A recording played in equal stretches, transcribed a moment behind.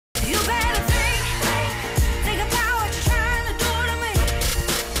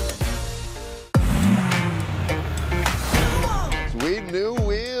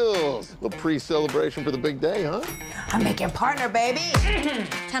pre-celebration for the big day, huh? I'm making partner, baby.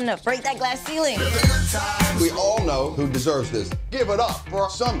 Time to break that glass ceiling. We all know who deserves this. Give it up for our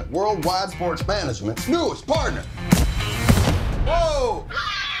Summit Worldwide Sports Management's newest partner. Whoa!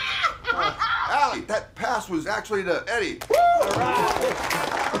 Allie, that pass was actually to Eddie. All right.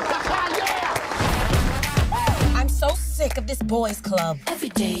 I'm so sick of this boys' club. Every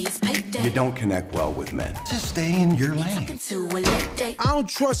day is payday. You don't connect well with men. Just stay in your lane. I don't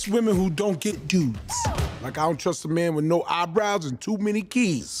trust women who don't get dudes. Like I don't trust a man with no eyebrows and too many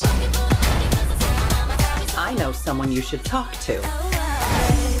keys. I know someone you should talk to.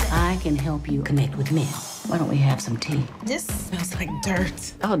 I can help you connect with men. Why don't we have some tea? This smells like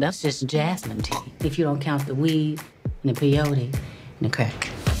dirt. Oh, that's just jasmine tea. If you don't count the weed and the peyote and the crack.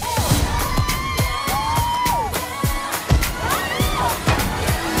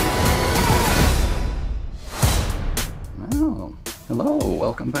 Oh, hello,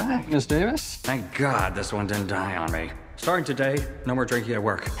 welcome back, Miss Davis. Thank God this one didn't die on me. Starting today, no more drinking at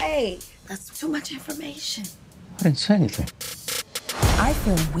work. Hey, that's too much information. I didn't say anything. I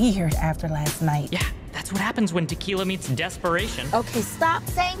feel weird after last night. Yeah, that's what happens when tequila meets desperation. Okay, stop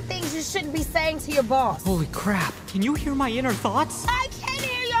saying things you shouldn't be saying to your boss. Holy crap, can you hear my inner thoughts? I can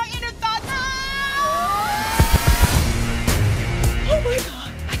hear your inner thoughts. Oh my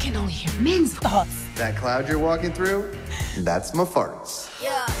God, I can only hear men's thoughts. That cloud you're walking through, that's my farts.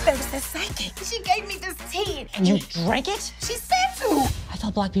 Yeah. There was this psychic. She gave me this tea. And you drank it? She said to. I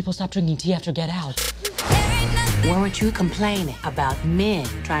thought black people stopped drinking tea after Get Out. Weren't you complaining about men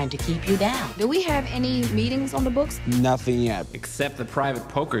trying to keep you down? Do we have any meetings on the books? Nothing yet. Except the private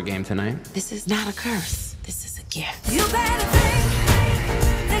poker game tonight. This is not a curse. This is a gift. You better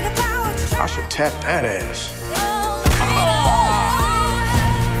think about what you're I should tap that ass.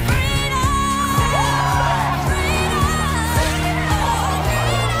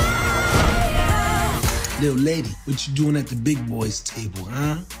 Little lady, what you doing at the big boys table,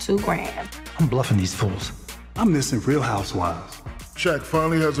 huh? $2 grand. I'm bluffing these fools. I'm missing Real Housewives. Shaq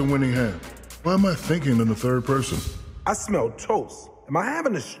finally has a winning hand. Why am I thinking in the third person? I smell toast. Am I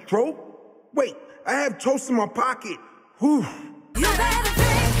having a stroke? Wait, I have toast in my pocket. Whew. You better